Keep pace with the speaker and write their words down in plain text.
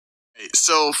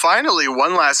So finally,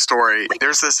 one last story.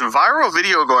 There's this viral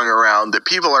video going around that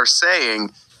people are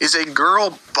saying is a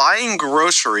girl buying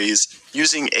groceries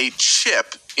using a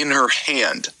chip in her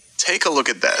hand. Take a look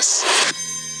at this.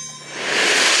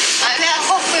 I'm at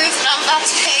Whole Foods and I'm about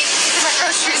to pay for my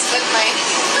groceries with my...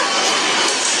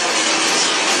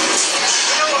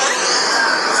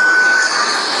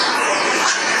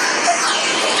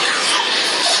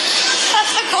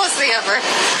 That's the coolest thing ever.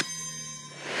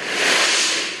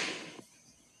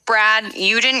 Brad,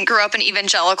 you didn't grow up in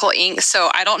evangelical Inc., so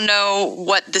I don't know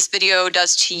what this video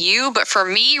does to you, but for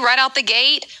me, right out the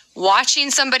gate,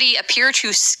 watching somebody appear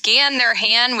to scan their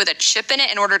hand with a chip in it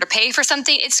in order to pay for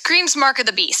something, it screams Mark of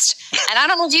the Beast. And I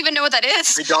don't know if you even know what that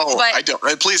is. I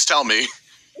don't. Please tell me.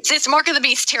 It's Mark of the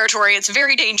Beast territory. It's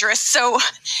very dangerous. So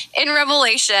in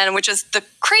Revelation, which is the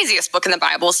craziest book in the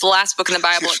Bible, it's the last book in the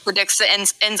Bible, it predicts the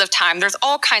ends of time. There's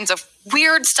all kinds of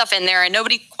weird stuff in there and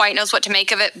nobody quite knows what to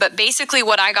make of it. But basically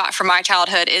what I got from my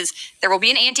childhood is there will be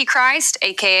an Antichrist,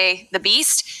 aka the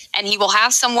Beast, and he will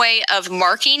have some way of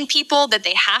marking people that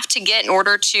they have to get in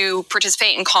order to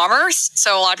participate in commerce.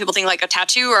 So a lot of people think like a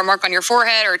tattoo or a mark on your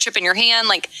forehead or a chip in your hand,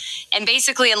 and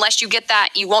basically unless you get that,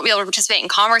 you won't be able to participate in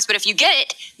commerce. But if you get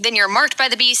it, then you're marked by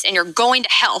the Beast and you're going to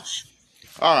hell.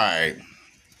 All right.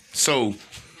 So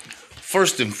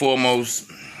first and foremost,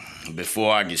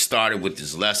 before I get started with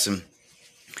this lesson,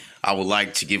 I would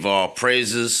like to give all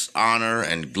praises, honor,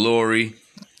 and glory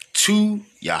to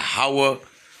Yahweh,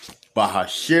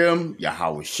 Bahashem,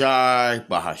 Yahweh Shai,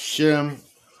 Bahashem,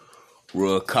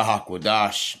 Ruach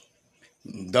HaKodesh.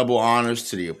 Double honors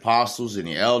to the apostles and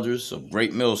the elders of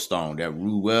Great Millstone that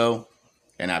rule well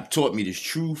and have taught me this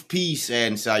truth, peace,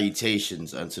 and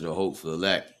salutations unto the hopeful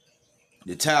elect.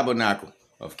 The tabernacle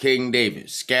of King David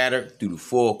scattered through the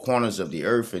four corners of the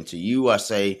earth, and to you I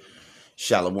say,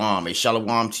 Shalom. A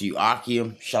shalom to you,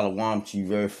 Akim. Shalom to you,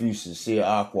 very few sincere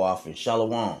Akwaf. And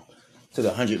shalom to the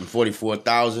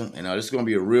 144,000. And this is going to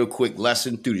be a real quick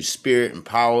lesson through the spirit and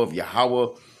power of Yahweh,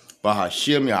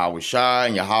 Bahashem, Yahweh Shai,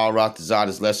 and Yahweh Ratazah.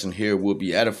 This lesson here will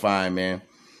be edifying, man.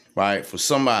 Right? For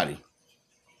somebody.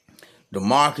 The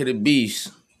mark of the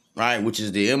beast, right, which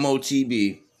is the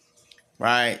Motb,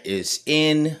 right, is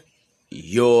in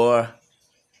your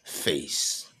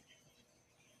face.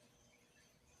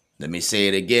 Let me say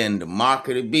it again. The mark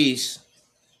of the beast,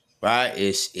 right,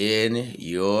 is in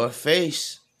your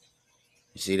face.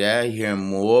 You see that? You're hearing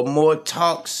more and more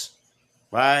talks,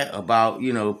 right, about,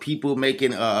 people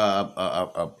making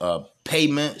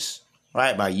payments,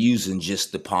 right, by using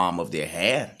just the palm of their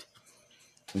hand.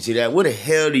 You see that? Where the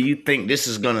hell do you think this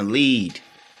is going to lead?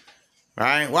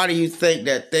 Right? Why do you think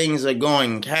that things are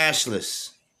going cashless?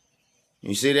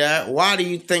 You see that? Why do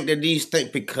you think that these things?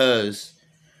 Because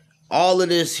all of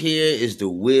this here is the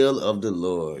will of the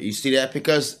Lord. You see that?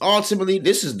 Because ultimately,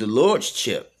 this is the Lord's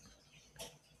chip.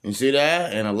 You see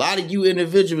that? And a lot of you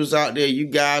individuals out there, you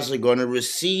guys are going to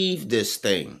receive this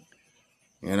thing.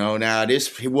 Now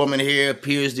this woman here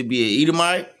appears to be an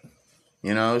Edomite.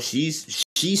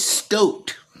 She's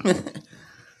stoked.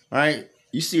 Right?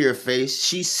 You see her face.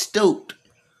 She's stoked.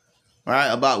 Right?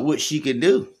 About what she can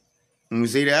do. You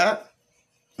see that?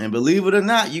 And believe it or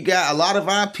not, you got a lot of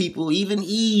our people, even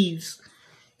Eve's,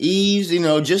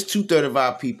 just 2/3 of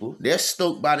our people, they're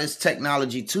stoked by this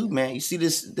technology too, man. You see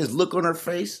this look on her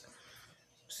face?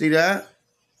 See that?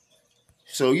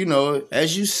 So,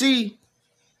 as you see,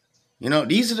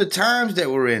 these are the times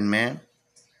that we're in, man.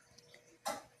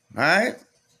 All right?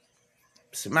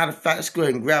 As a matter of fact, let's go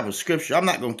ahead and grab a scripture. I'm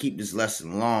not going to keep this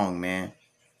lesson long, man.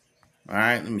 All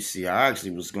right? Let me see. I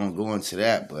actually was going to go into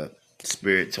that, but the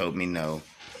Spirit told me no.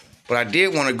 But I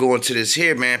did want to go into this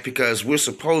here, man, because we're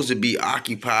supposed to be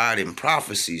occupied in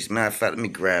prophecies. Matter of fact, let me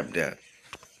grab that.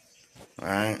 All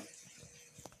right.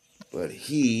 But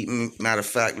matter of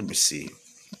fact, let me see.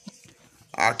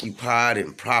 Occupied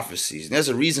in prophecies. And there's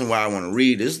a reason why I want to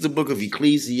read. This is the book of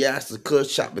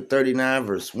Ecclesiasticus, chapter 39,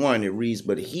 verse 1. It reads,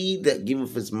 "But he that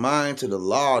giveth his mind to the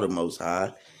law of the Most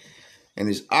High, and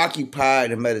is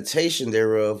occupied in meditation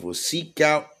thereof, will seek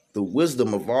out the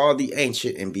wisdom of all the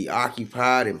ancient and be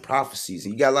occupied in prophecies."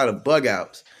 And you got a lot of bug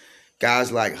outs.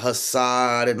 Guys like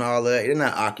Hassad and all that, they're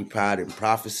not occupied in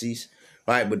prophecies,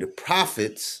 right? But the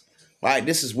prophets, right?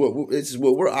 This is what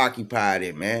we're occupied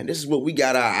in, man. This is what we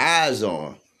got our eyes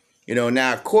on.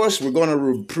 Now, of course, we're going to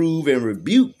reprove and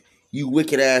rebuke you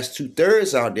wicked ass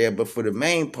 2/3 out there. But for the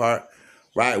main part,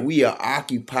 right, we are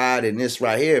occupied in this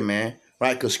right here, man.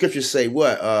 Right? Because scriptures say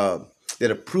what?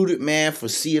 That a prudent man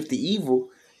foreseeth the evil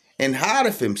and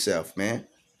hideth himself, man.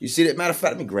 You see that? Matter of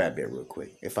fact, let me grab that real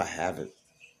quick, if I have it.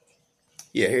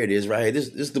 Yeah, here it is right here. This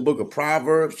is the book of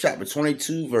Proverbs, chapter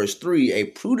 22, verse 3. A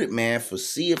prudent man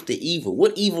foreseeth the evil.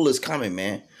 What evil is coming,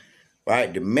 man?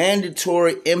 Right? The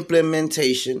mandatory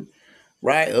implementation,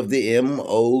 right, of the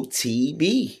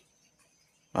Motb.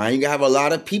 All right, you have a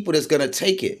lot of people that's going to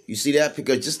take it. You see that?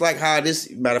 Because just like how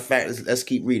this, matter of fact, let's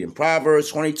keep reading. Proverbs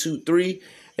 22, 3.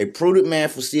 A prudent man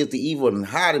foreseeth the evil and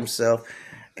hide himself.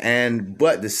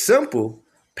 But the simple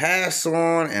pass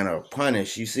on and are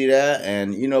punished. You see that?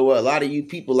 And you know what? A lot of you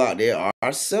people out there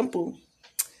are simple.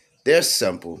 They're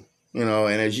simple. You know,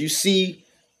 and as you see,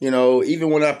 you know, even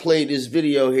when I played this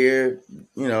video here,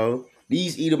 you know,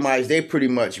 these Edomites, they pretty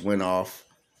much went off.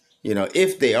 You know,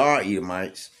 if they are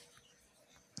Edomites.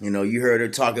 You know, you heard her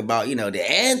talk about, you know,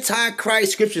 the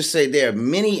Antichrist. Scriptures say there are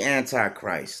many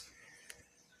Antichrists.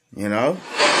 You know?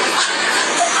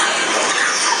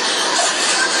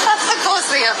 That's the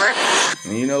coolest thing ever.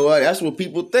 And you know what? That's what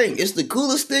people think. It's the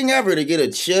coolest thing ever to get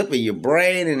a chip in your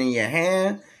brain and in your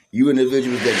hand. You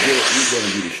individuals that get it, you're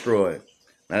going to be destroyed.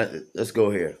 Now, let's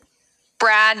go here.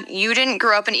 Brad, you didn't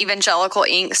grow up in evangelical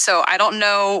ink, so I don't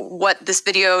know what this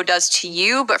video does to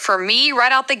you, but for me,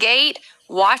 right out the gate,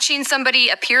 watching somebody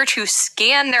appear to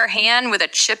scan their hand with a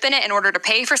chip in it in order to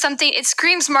pay for something, it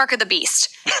screams mark of the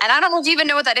beast. And I don't know if you even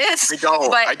know what that is.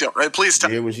 I don't. Please tell.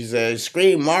 Hear what she said.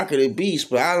 Scream mark of the beast,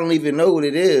 but I don't even know what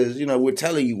it is. You know, we're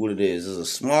telling you what it is. It's a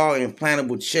small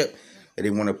implantable chip that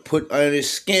they want to put under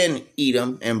his skin, eat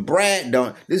him. And Brad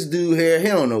don't. This dude here, he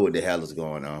don't know what the hell is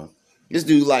going on. This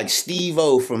dude like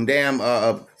Steve-O from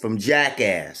from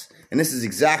Jackass. And this is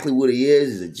exactly what he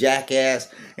is. He's a jackass.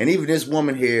 And even this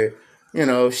woman here, you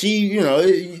know,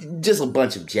 just a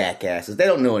bunch of jackasses. They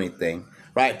don't know anything,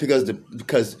 right?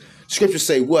 Because scriptures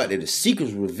say what? That the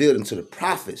secrets were revealed unto the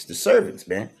prophets, the servants,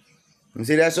 man. You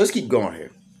see that? So let's keep going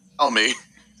here. Tell me.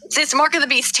 It's mark of the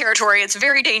beast territory. It's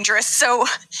very dangerous. So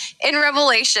in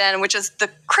Revelation, which is the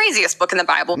craziest book in the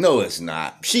Bible. No, it's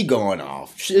not. She going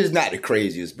off. It's not the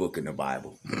craziest book in the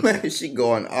Bible. She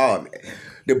going off.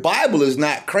 The Bible is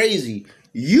not crazy.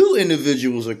 You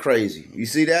individuals are crazy. You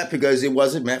see that? Because it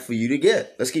wasn't meant for you to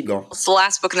get. Let's keep going. It's the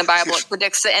last book in the Bible. It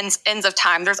predicts the ends of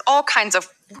time. There's all kinds of...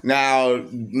 Now,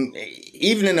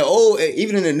 even in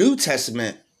the New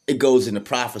Testament, it goes into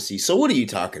prophecy. So what are you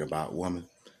talking about, woman?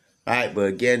 All right, but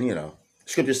again, you know,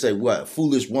 scriptures say what? A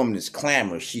foolish woman is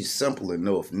clamorous. She's simple and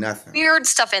knoweth nothing. Weird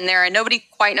stuff in there, and nobody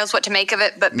quite knows what to make of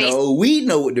it. But no, we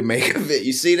know what to make of it.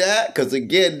 You see that? Because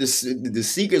again, the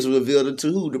secrets were revealed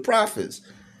unto who? The prophets.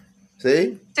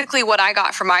 See? Basically, what I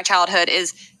got from my childhood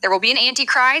is there will be an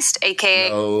Antichrist, aka...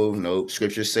 No.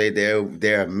 Scriptures say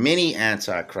there are many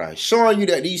Antichrists. Showing you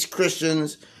that these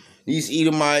Christians, these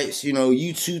Edomites, you know,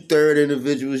 you 2/3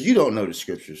 individuals, you don't know the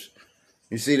scriptures.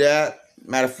 You see that?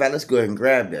 Matter of fact, let's go ahead and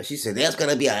grab that. She said, there's going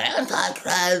to be an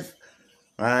Antichrist.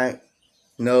 All right?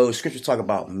 No, scriptures talk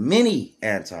about many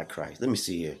Antichrists. Let me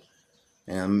see here.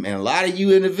 And a lot of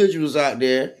you individuals out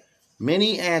there,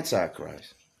 many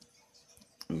Antichrists.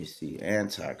 Let me see.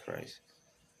 Antichrist.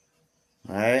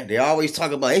 All right? They always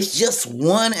talk about, it's just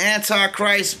one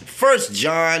Antichrist. 1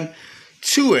 John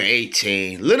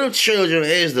 2:18. Little children, it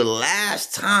is the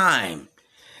last time.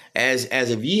 As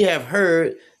if ye have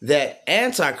heard that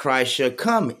Antichrist shall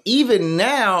come. Even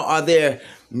now are there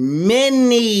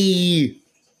many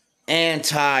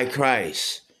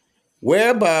Antichrists,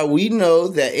 whereby we know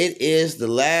that it is the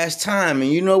last time.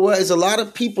 And you know what? There's a lot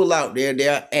of people out there, they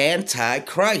are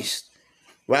Antichrist,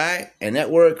 right? And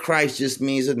that word Christ just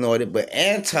means anointed, but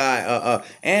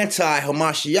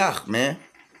anti-Hamashiach, man.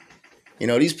 You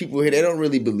know, these people here, they don't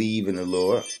really believe in the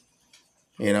Lord.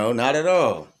 You know, not at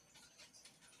all.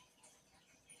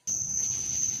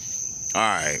 All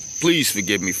right, please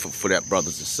forgive me for that,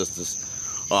 brothers and sisters.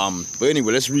 But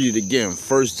anyway, let's read it again.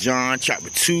 1 John chapter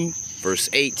 2, verse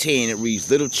 18. It reads,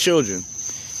 little children,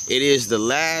 it is the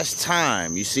last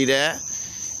time. You see that?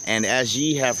 And as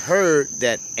ye have heard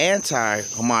that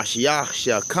anti-Hamashiach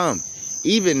shall come,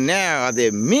 even now are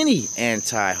there many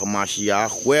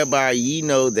anti-Hamashiach, whereby ye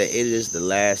know that it is the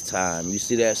last time. You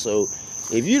see that? So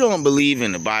if you don't believe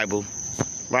in the Bible,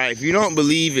 right? If you don't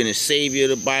believe in the Savior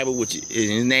of the Bible, which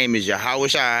his name is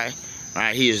Yahushua,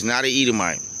 right? He is not an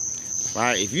Edomite,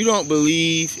 right? If you don't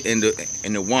believe in the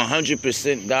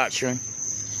 100% doctrine,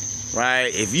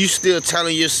 right? If you still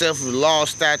telling yourself the law,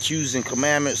 statutes, and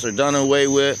commandments are done away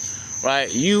with,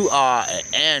 right? You are an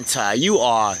anti.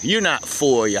 You're not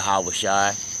for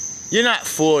Yahushua. You're not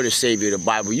for the Savior of the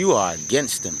Bible. You are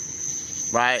against him,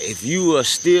 right? If you are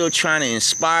still trying to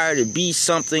inspire to be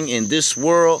something in this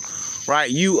world,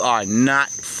 right, you are not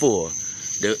for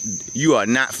the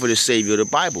Savior of the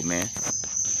Bible, man.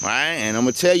 Right? And I'm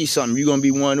gonna tell you something. You're gonna be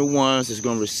one of the ones that's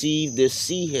gonna receive this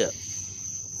C-hip.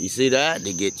 You see that?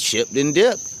 They get chipped and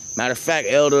dipped. Matter of fact,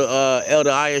 Elder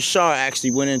Ayashar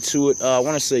actually went into it, I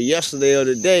want to say yesterday or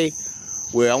today,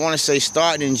 where I want to say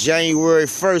starting in January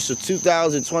 1st of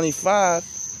 2025,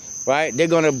 right? They're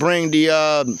gonna bring the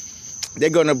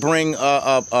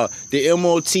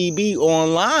Motb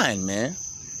online, man.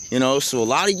 You know, so a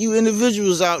lot of you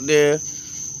individuals out there,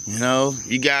 you know,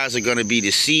 you guys are gonna be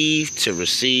deceived to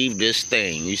receive this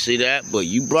thing. You see that? But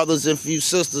you brothers and few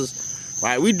sisters,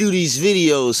 right? We do these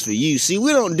videos for you. See,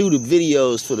 we don't do the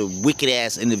videos for the wicked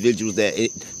ass individuals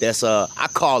that's I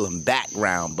call them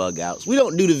background bug outs. We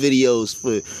don't do the videos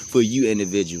for you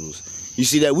individuals. You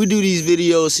see that? We do these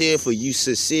videos here for you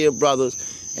sincere brothers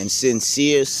and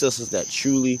sincere sisters that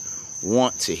truly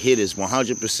want to hear this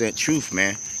 100% truth,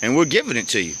 man. And we're giving it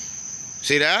to you.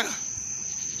 See that?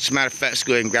 As a matter of fact, let's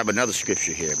go ahead and grab another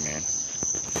scripture here, man.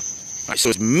 All right, so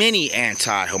it's many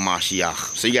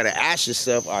anti-Hamashiach. So you got to ask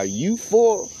yourself, are you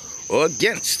for or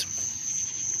against?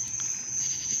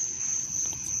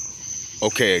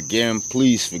 Okay, again,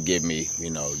 please forgive me.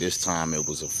 You know, this time it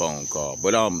was a phone call.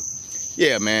 But,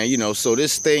 yeah, man, you know, so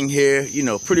this thing here, you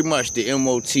know, pretty much the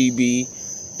Motb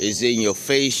is in your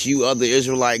face. You other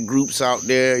Israelite groups out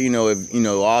there, you know, if, you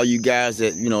know, all you guys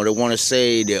that, you know, that want to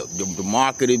say that the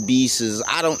mark of the beast is,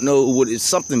 I don't know what, it's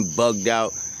something bugged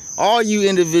out. All you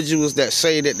individuals that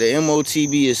say that the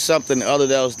Motb is something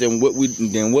other else than what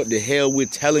the hell we're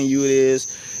telling you it is,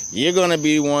 you're gonna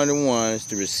be one of the ones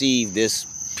to receive this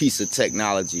piece of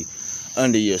technology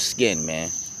under your skin, man.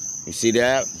 You see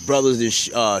that? Brothers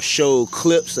that show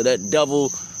clips of that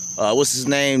devil, what's his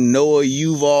name, Noah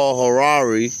Yuval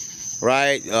Harari,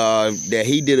 right? That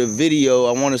he did a video,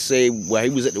 I want to say, where he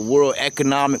was at the World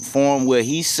Economic Forum, where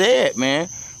he said, man,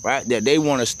 right, that they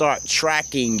want to start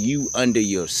tracking you under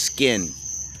your skin.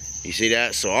 You see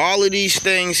that? So all of these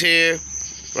things here,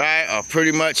 right, are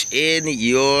pretty much in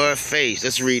your face.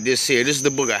 Let's read this here. This is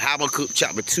the book of Habakkuk,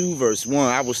 chapter 2, verse 1.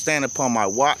 I will stand upon my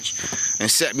watch and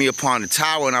set me upon the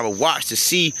tower, and I will watch to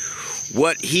see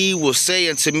what he will say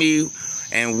unto me,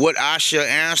 and what I shall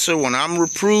answer when I'm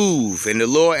reproved. And the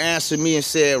Lord answered me and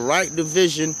said, write the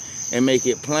vision and make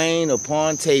it plain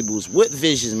upon tables. What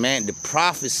visions, man? The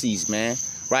prophecies, man,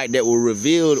 right, that were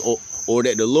revealed or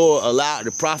that the Lord allowed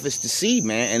the prophets to see,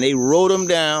 man, and they wrote them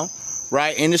down,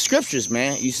 right, in the scriptures,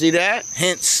 man. You see that?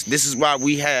 Hence, this is why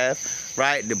we have,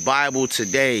 right, the Bible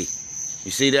today.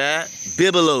 You see that?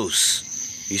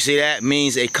 Biblos. You see that?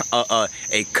 Means a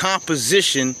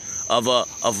composition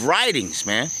of writings,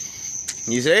 man.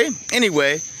 You see?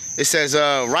 Anyway, it says,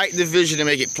 write the vision and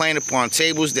make it plain upon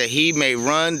tables, that he may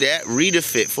run that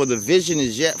readeth it. For the vision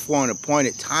is yet for an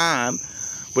appointed time,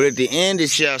 but at the end it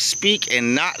shall speak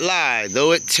and not lie.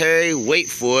 Though it tarry, wait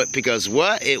for it, because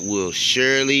what? It will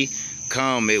surely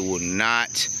come. It will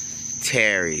not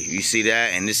tarry. You see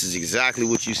that? And this is exactly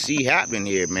what you see happening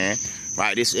here, man.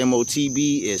 Right? This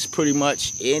Motb is pretty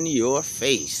much in your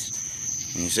face.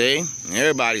 You see?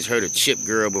 Everybody's heard of Chip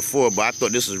Girl before, but I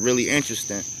thought this was really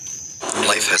interesting.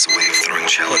 Life has a way of throwing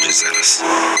challenges at us.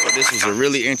 But this was a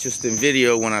really interesting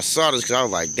video when I saw this, because I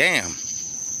was like, damn.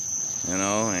 You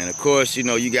know, and of course, you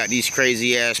know, you got these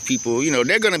crazy ass people, you know,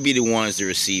 they're going to be the ones to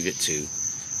receive it too.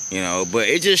 You know, but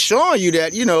it's just showing you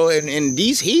that, you know, and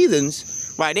these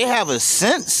heathens, right, they have a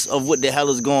sense of what the hell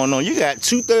is going on. You got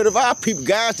 2/3 of our people,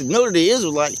 guys that know that the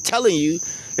Israelites, telling you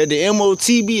that the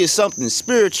Motb is something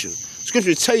spiritual.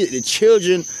 Scripture tell you that the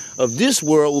children of this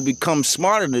world will become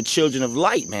smarter than the children of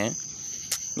light, man.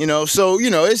 You know, so,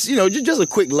 you know, it's, you know, just a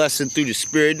quick lesson through the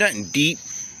spirit, nothing deep,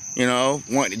 you know,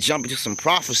 wanting to jump into some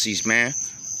prophecies, man.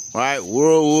 Right?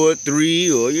 World War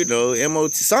III or, you know,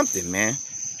 MOT, something, man.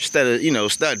 Instead of, you know,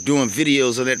 start doing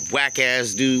videos of that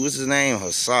whack-ass dude, what's his name?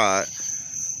 Hassad.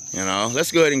 You know,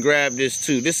 let's go ahead and grab this,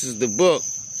 too. This is the book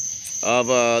of,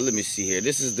 let me see here.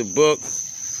 This is the book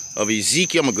of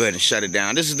Ezekiel. I'm going to go ahead and shut it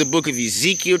down. This is the book of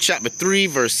Ezekiel, chapter 3,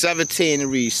 verse 17. It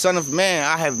reads, Son of man,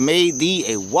 I have made thee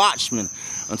a watchman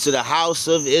unto the house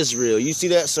of Israel. You see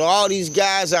that? So all these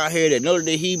guys out here that know that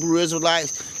they're Hebrew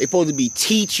Israelites, they're supposed to be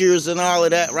teachers and all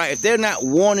of that, right? If they're not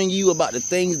warning you about the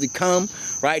things to come,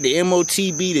 right, the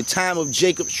Motb, the time of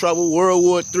Jacob's trouble, World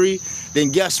War III, then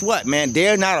guess what, man?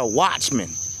 They're not a watchman.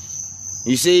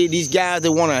 You see, these guys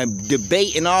that want to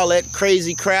debate and all that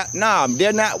crazy crap, nah,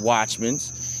 they're not watchmen.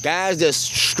 Guys that's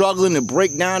struggling to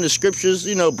break down the scriptures,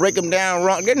 you know, break them down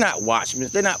wrong, they're not watchmen.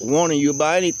 They're not warning you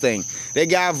about anything. That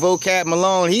guy Vocab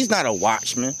Malone, he's not a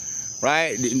watchman,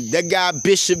 right? That guy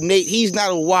Bishop Nate, he's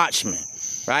not a watchman,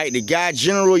 right? The guy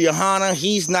General Yohana,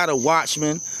 he's not a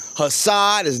watchman.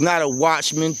 Hassad is not a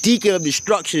watchman. Deacon of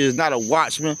Destruction is not a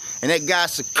watchman. And that guy,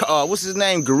 what's his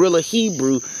name? Gorilla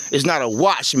Hebrew is not a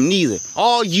watchman neither.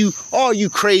 All you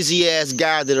crazy ass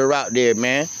guys that are out there,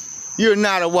 man. You're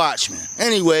not a watchman.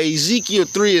 Anyway, Ezekiel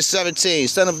 3:17.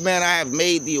 Son of man, I have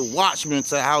made thee a watchman to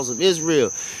the house of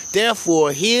Israel.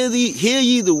 Therefore, hear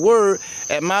ye the word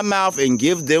at my mouth and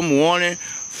give them warning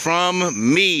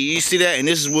from me. You see that? And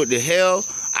this is what the hell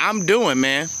I'm doing,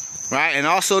 man. Right? And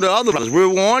also the other brothers. We're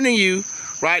warning you,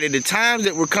 right, at the times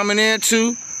that we're coming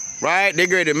into, right, they're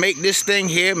going to make this thing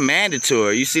here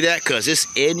mandatory. You see that? Because it's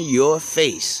in your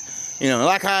face. You know,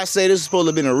 like how I say, this is supposed to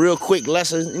have been a real quick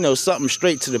lesson, you know, something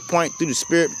straight to the point through the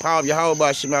spirit and power of Yahweh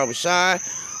by Shema Shai.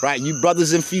 Right? You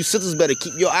brothers and few sisters better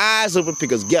keep your eyes open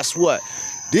because guess what?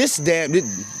 The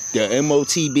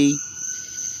Motb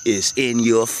is in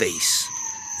your face.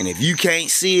 And if you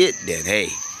can't see it, then hey,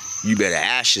 you better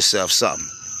ask yourself something.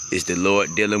 Is the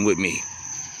Lord dealing with me?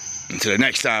 Until the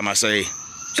next time I say,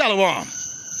 Shalom.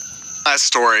 Last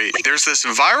story, there's this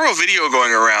viral video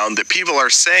going around that people are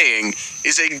saying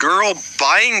is a girl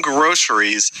buying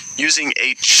groceries using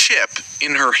a chip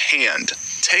in her hand.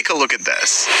 Take a look at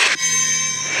this.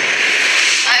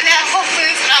 I'm at Whole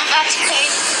Foods and I'm about to pay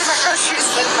for my groceries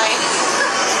with my...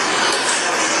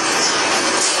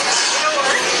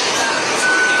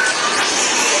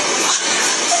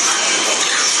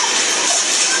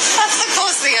 That's the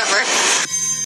coolest thing ever.